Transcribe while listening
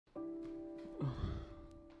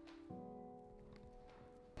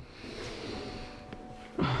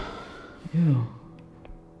Ew.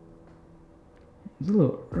 It's a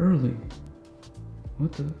little early.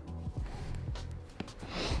 What the?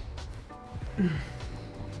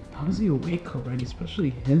 How is he awake already?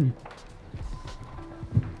 Especially him.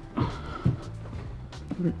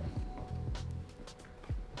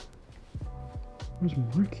 Where's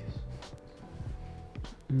Marcus?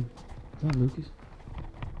 Is that Lucas?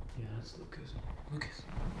 Yeah, that's Lucas. Lucas.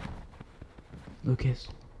 Lucas.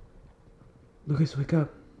 Lucas, wake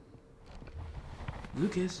up.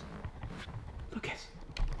 Lucas. Lucas.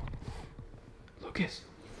 Lucas.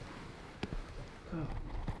 Oh.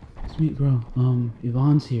 It's me, bro.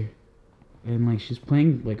 Yvonne's here. And like she's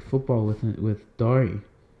playing like football with Dari.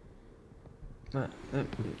 But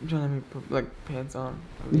John, let me put like pants on.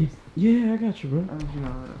 Yeah, I got you, bro. I'll let you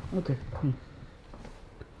know. Okay. Here.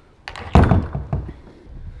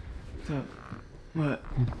 What's up? What?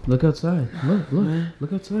 Look outside.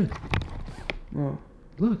 Look outside. Whoa.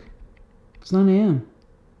 Look. It's 9 a.m.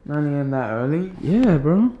 9 a.m. that early? Yeah,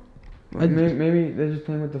 bro. Maybe they're just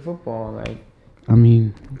playing with the football, like. I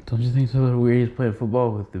mean, don't you think it's a little weird he's playing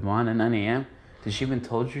football with Yvonne at 9 a.m.? Did she even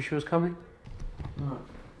told you she was coming? What?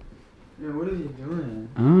 Yeah, what is he doing?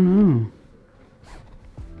 I don't know.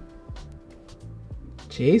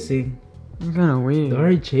 Chasing? It's kind of weird.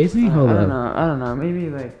 Dari chasing? I Hold don't up. know. I don't know. Maybe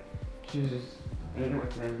like she's just ain't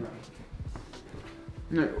with him.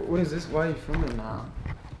 Like, what is this? Why are you filming now?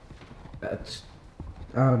 That's.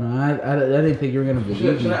 I don't know. I didn't think you were gonna believe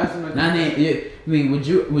me. Should I ask him? I mean, would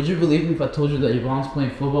you believe me if I told you that Yvonne's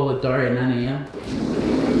playing football with Dari at 9 a.m.?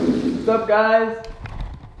 What's up, guys?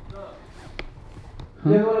 Huh?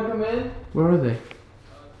 You guys want to come in? Where are they?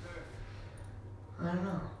 I don't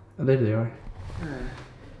know. Oh, there they are.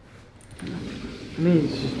 I mean,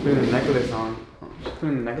 she's putting a necklace on. She's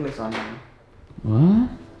putting a necklace on him. What?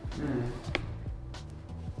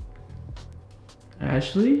 Yeah.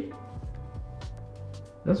 Ashley?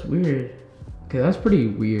 That's weird. Okay, that's pretty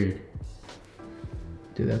weird.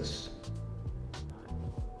 Dude, that's...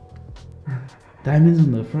 Diamonds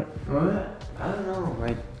on the front. What? I don't know.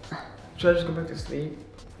 Like, should I just go back to sleep?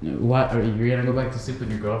 What? Are you gonna go back to sleep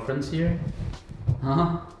with your girlfriends here?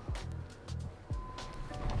 Huh?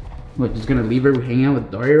 What, just gonna leave her hanging out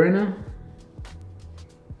with Dari right now?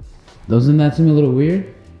 Doesn't that seem a little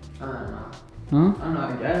weird? I don't know. Huh? I don't know,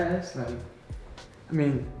 I guess. Like, I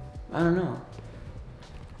mean, I don't know.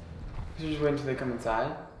 You just wait until they come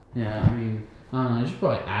inside? Yeah, I mean, I don't know. You should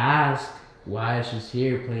probably ask why she's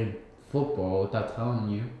here playing football without telling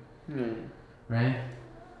you. Right?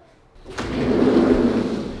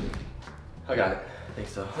 I got it.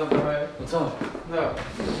 Thanks, so. What's up, boy? What's up? No.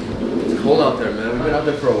 It's cold out there, man. We've been out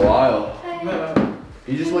there for a while. No.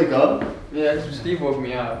 You just wake up? Yeah, Steve woke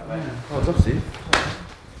me up. Like, Oh, what's up, Steve?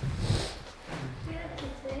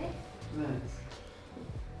 nice.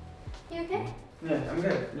 You okay? Yeah, I'm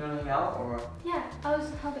good. You wanna hang out or? Yeah, I was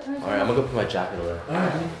helping. Alright, I'm gonna go put my jacket away.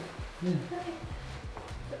 Alright. Okay.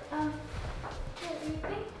 Yeah, are you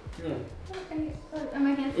okay? Yeah. Are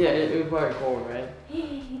my hands? Yeah, it was probably cold, right?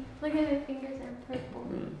 Look at my fingers are purple.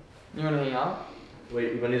 You wanna hang out?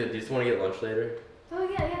 Wait, Ivanita, do you still want to get lunch later? Oh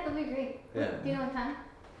yeah, that'll be great. Yeah. Do you know what time?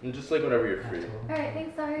 Just like whenever you're free. All right,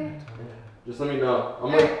 thanks. Sorry. Just let me know.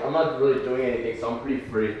 I'm not really doing anything, so I'm pretty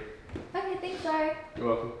free. Okay, thanks. Sorry. You're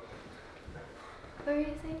welcome. What were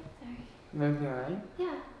you saying? Sorry. Is everything alright?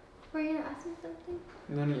 Yeah. Were you gonna ask me something?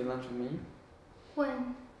 You wanna eat lunch with me?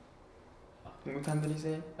 When? What time did he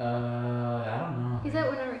say? I don't know. He said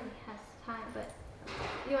whenever he has time, but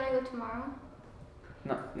you wanna go tomorrow?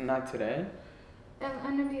 Not today.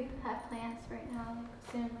 I'm gonna have plans right now,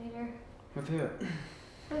 like sooner or later. With who?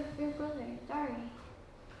 With your brother, Dari.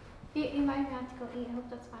 He invited me out to go eat. I hope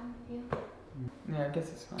that's fine with you. Yeah, I guess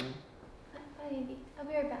it's fine. Bye, baby. I'll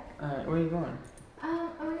be right back. Alright, where are you going? I'm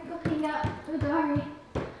gonna go hang out with Dari.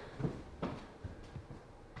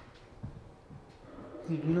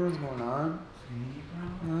 Dude, you know what's going on?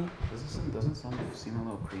 Huh? Doesn't seem a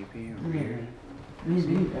little creepy or Weird. Maybe,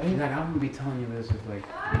 Maybe, right? Like, I wouldn't be telling you this if, like,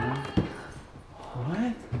 you know?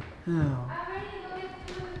 What? No. I'm ready to go get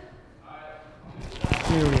food.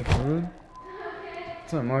 You gonna get food?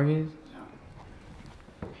 What's up, Marcus?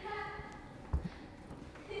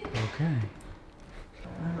 Okay.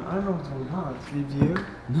 I don't know what's going on. Steve, do you?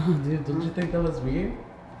 No, dude, don't you think that was weird?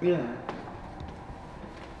 Yeah.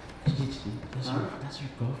 That's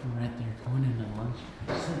your girlfriend right there going into lunch.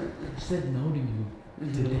 She said no to you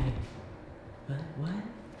today. What?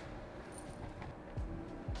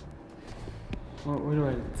 What do I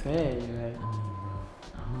say? Like, I mean, bro,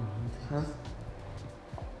 I don't know. huh?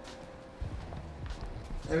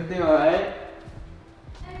 Everything alright?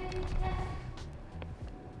 Yes.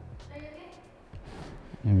 Are you okay?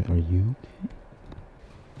 Are you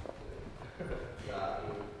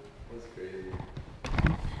That's crazy.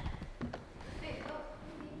 Hey,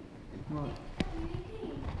 oh, What?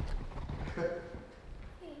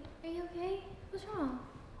 hey, are you okay? What's wrong?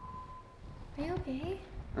 Are you okay?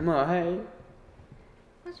 I'm alright.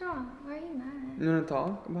 What's wrong? Why are you mad? You wanna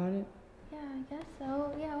talk about it? Yeah, I guess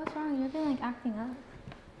so. Yeah, what's wrong? You've been like acting up.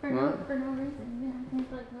 For no What? reason. You've been acting up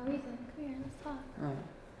for like no reason. Come here, let's talk.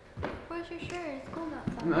 Where's your shirt? It's cold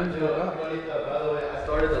outside. I'm just Ivanita, by the way, I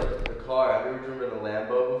started the car. Have you ever driven a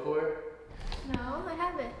Lambo before? No, I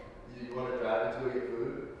haven't. You want to drive it to go get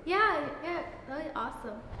food? Yeah, that'd be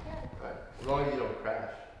awesome. Yeah. Alright, as long as you don't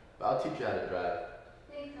crash. But I'll teach you how to drive.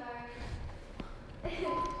 Thanks, sorry.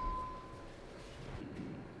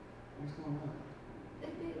 What's going on?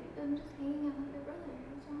 I'm just hanging out with your brother.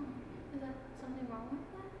 What's wrong? Is that something wrong with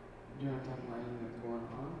that? You're not talking about anything that's going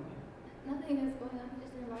on? Nothing is going on. He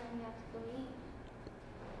just invited me out to go eat.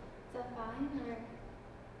 Is that fine or?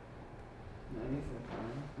 No, he's not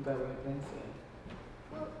fine. But what did they say?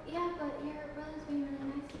 Well, yeah, but your brother's being really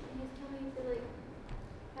nice to me. He's telling me to like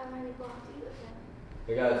have my go out to eat with him.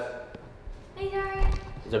 Hey guys, Hey, Dari.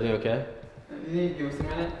 is everything okay? You need to give us a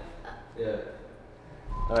minute? Yeah.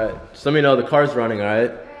 Alright, just let me know the car's running,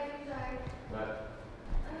 alright? Alright, I'm sorry. Alright.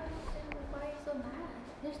 I don't understand why you're so mad.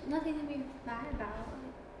 There's nothing to be mad about.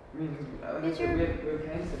 I mean, cause It's your- we're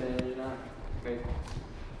plans today and you're not. Wait.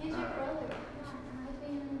 He's your brother. Come on, I was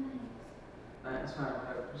being really nice. Alright, it's fine.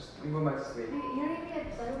 I'm going back to sleep. You don't even get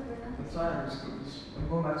upset over nothing. It's fine. I'm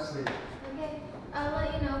going back to sleep. Okay, I'll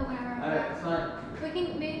let you know whenever I'm Alright, back. it's fine. We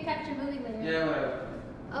can maybe catch a movie later. Yeah, whatever.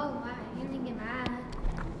 Oh, why? You didn't get mad.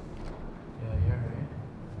 Yeah, you're right.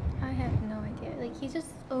 I have no idea. Like, he's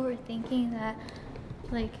just overthinking that,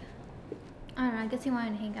 like, I don't know, I guess he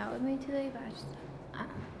wanted to hang out with me today, but I don't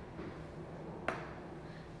know.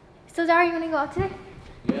 So, Zara, you want to go out today?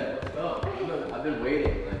 Yeah, let's go. I've been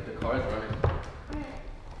waiting, like the car's running. Alright.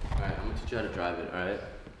 Alright, I'm gonna teach you how to drive it, alright?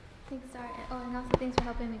 Thanks, Zara. Oh, and also thanks for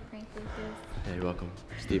helping me prank Lucas. Hey, you're welcome.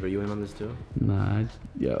 Steve, are you in on this too? Nah,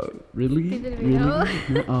 yo, really? Did the video?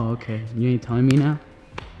 Really? Oh, okay. You ain't telling me now?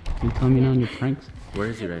 You telling me now on your pranks? Where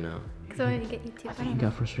is he right now? Because I wanted to get you too. I think he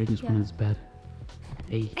got frustrated just went in his bed.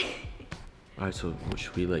 Hey. Alright, so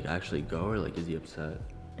should we like actually go or like is he upset?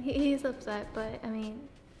 He's upset, but I mean,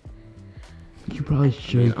 You probably I mean,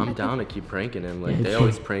 should. I'm down to keep pranking him. Like Yeah, they sure.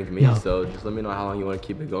 always prank me, Yeah. so just let me know how long you want to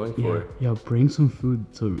keep it going for. Yo, bring some food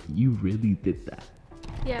so you really did that.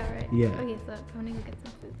 yeah, right. Yeah. Okay, so I'm gonna go get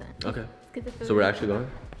some food then. Okay. Let's get the food. So we're actually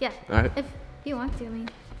going? Yeah. Alright. If you want to, I mean.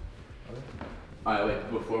 Alright,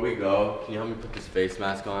 wait, before we go, can you help me put this face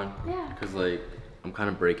mask on? Yeah. Cause like I'm kind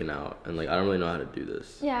of breaking out and like I don't really know how to do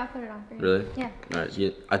this. Yeah, I'll put it on for you. Really? Yeah.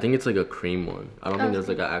 Alright, I think it's like a cream one. I don't Oh, think there's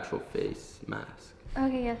okay. like an actual face mask.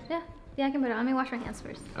 Okay, yes, yeah. Yeah, I can put it on. Let me wash my hands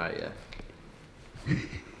first. Alright, yeah.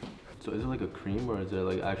 So is it like a cream or is there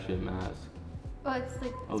like actually a mask? Oh, it's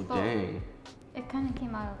like. Oh it's full. dang. It kind of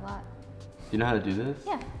came out a lot. Do you know how to do this?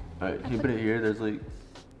 Yeah. Alright, I can you put- put it here? There's like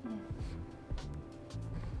Yeah.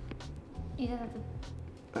 You just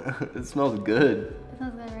have to. it smells good. It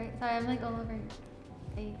smells good, right? Sorry, I'm like all over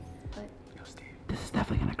your face, but Yo, Steve, This is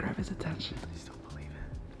definitely gonna grab his attention. please don't believe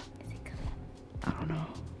it. is it coming? I don't know.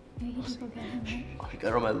 Maybe you can go get him, right? Oh, I got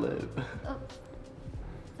it on my lip. Oh,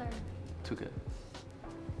 sorry. It's okay.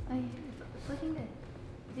 Oh, yeah, it's looking good.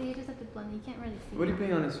 See, you just have to blend. You can't really see. What are you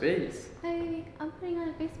putting on his face? Hey, I'm putting on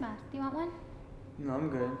a face mask. Do you want one? No, I'm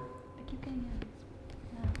good. I keep getting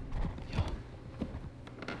yours. No.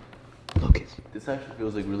 Lucas. This actually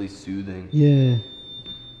feels like really soothing. Yeah.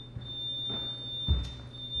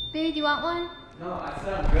 Baby, do you want one? No, I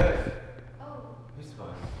said I'm good. Oh, It's fine.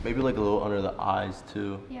 Maybe like a little under the eyes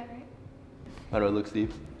too. yeah, right. How do I look,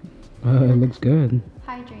 Steve? It looks good.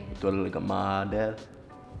 Hydrated. Do I look like a model?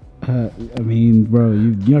 I mean, bro,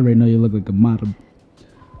 you already know you look like a model.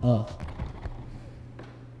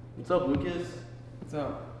 What's up, Lucas? What's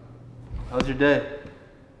up? How's your day?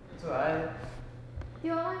 It's alright. Do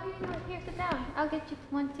you want one? Baby? Here, sit down. I'll get you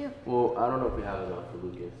one too. Well, I don't know if we have enough for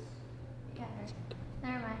Lucas. Yeah, right.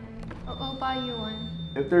 Never mind. Baby. I'll buy you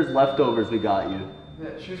one. If there's leftovers, we got you. Yeah,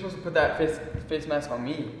 she was supposed to put that face mask on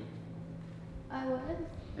me. I was.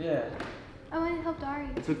 Yeah. I wanted to help Dari.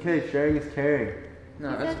 It's okay, sharing is caring. No,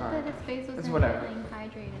 He that's said fine. that his face It's wasn't whatever. feeling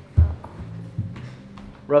hydrated, so.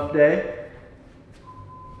 Rough day?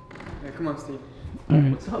 Yeah, come on, Steve.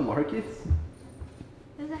 Alright. What's up, Marcus?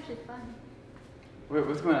 It was actually fun. Wait,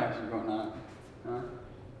 what's actually going on? Huh?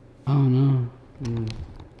 Oh no. Mm.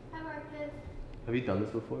 Hi, Marcus. Have you done this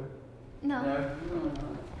before? No. Yeah. I have to put it so.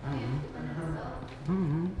 I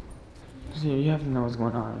don't know. See, you have to know what's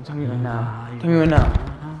going on. Tell me right now. Nah, Tell me right now. I don't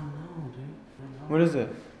know, dude. What is it?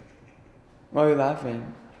 Why are you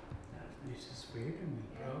laughing? It's just weird to me,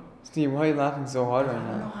 bro. Steve, why are you laughing so hard right I don't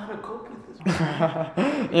know now? how to cope with this.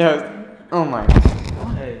 Yeah. Oh my.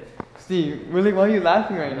 What? Steve, really, why are you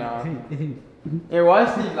laughing right now? Yeah, why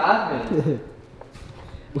is Steve laughing?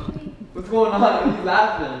 What's going on? He's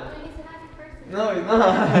laughing. He's a happy person. No, he's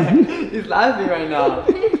not. He's laughing right now.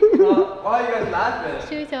 Why are you guys laughing?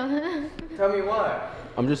 Should we tell him? Tell me why.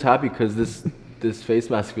 I'm just happy because this face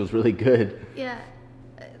mask feels really good. Yeah.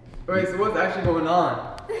 Wait, so what's actually going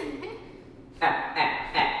on?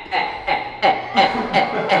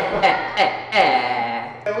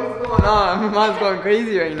 What's going on? My mom's going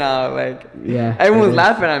crazy right now. Like, Yeah. everyone's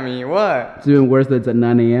laughing at me. What? It's even worse that it's at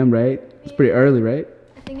 9 a.m., right? It's pretty early, right?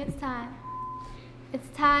 I think it's time. It's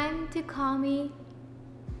time to call me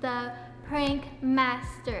the prank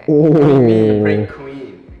master. Oh. Prank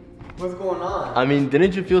queen. What's going on? I mean,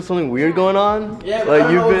 didn't you feel something weird going on? Yeah, but I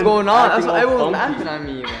don't know what's going on. That's why acting all everyone's funky. laughing at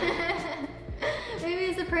me. Like, Maybe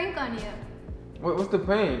it's a prank on you. what's the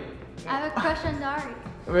prank? I have a crush on Dari.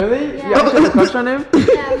 Really? Yeah. You actually have a crush on him?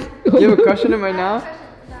 Yeah. You have a crush on him right I now? have a crush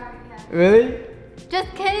on Dari, yeah. Really? Just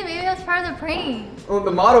kidding, maybe that's part of the prank. Oh,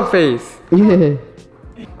 the model face. Yeah.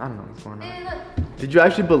 I don't know what's going on. Maybe look. Did you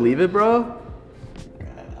actually believe it, bro?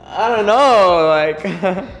 I don't know. Like,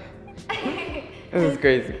 this is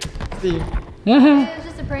crazy. Steve. It was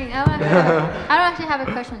just a prank. I don't actually have a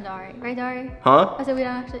crush on Dari, right, Dari? Huh? I said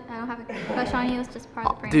I don't have a crush on you. It's just part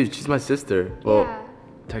of the prank. Dude, she's my sister. Well, Yeah.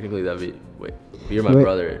 technically that'd be. Wait, but you're my Wait.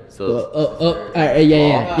 brother, so.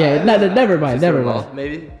 Yeah. No, never mind. Never sister-in-law, mind.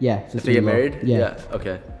 Maybe. Yeah. If they get sister-in-law. married. Yeah.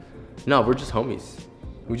 Okay. No, we're just homies.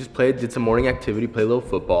 We just did some morning activity, played a little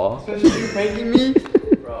football. Especially you pranking me.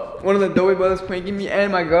 Bro. One of the Dowie brothers pranking me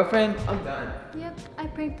and my girlfriend. I'm done. Yep, I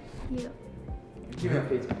pranked you. Give me a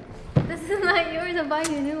face. This is not yours. I'll buy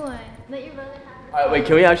you a new one. Let your brother have it. Alright, wait,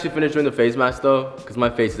 can we actually finish doing the face mask though? Because my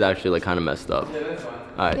face is actually like kind of messed up. Yeah, that's fine.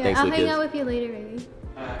 Alright, Yeah, thanks, I'll Lucas. hang out with you later, baby.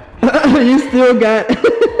 You still got.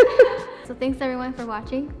 So thanks everyone for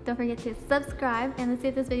watching. Don't forget to subscribe and let's see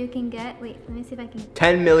if this video can get. Wait, let me see if I can.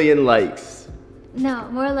 10 million likes. No,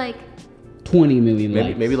 more like. 20 million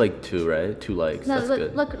likes. Maybe like 2, right? 2 likes. No, That's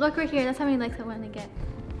good. look right here. That's how many likes I want to get.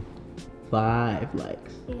 5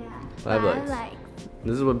 likes. Yeah. 5 likes.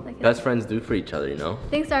 This is what Like it. best friends do for each other, you know?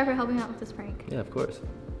 Thanks, Dara, for helping out with this prank. Yeah, of course.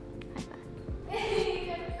 High five. You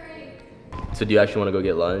got a prank. So do you actually want to go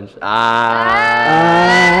get lunch?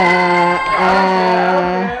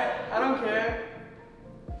 I don't care.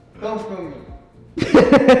 Don't film me.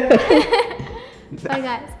 Bye,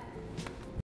 guys.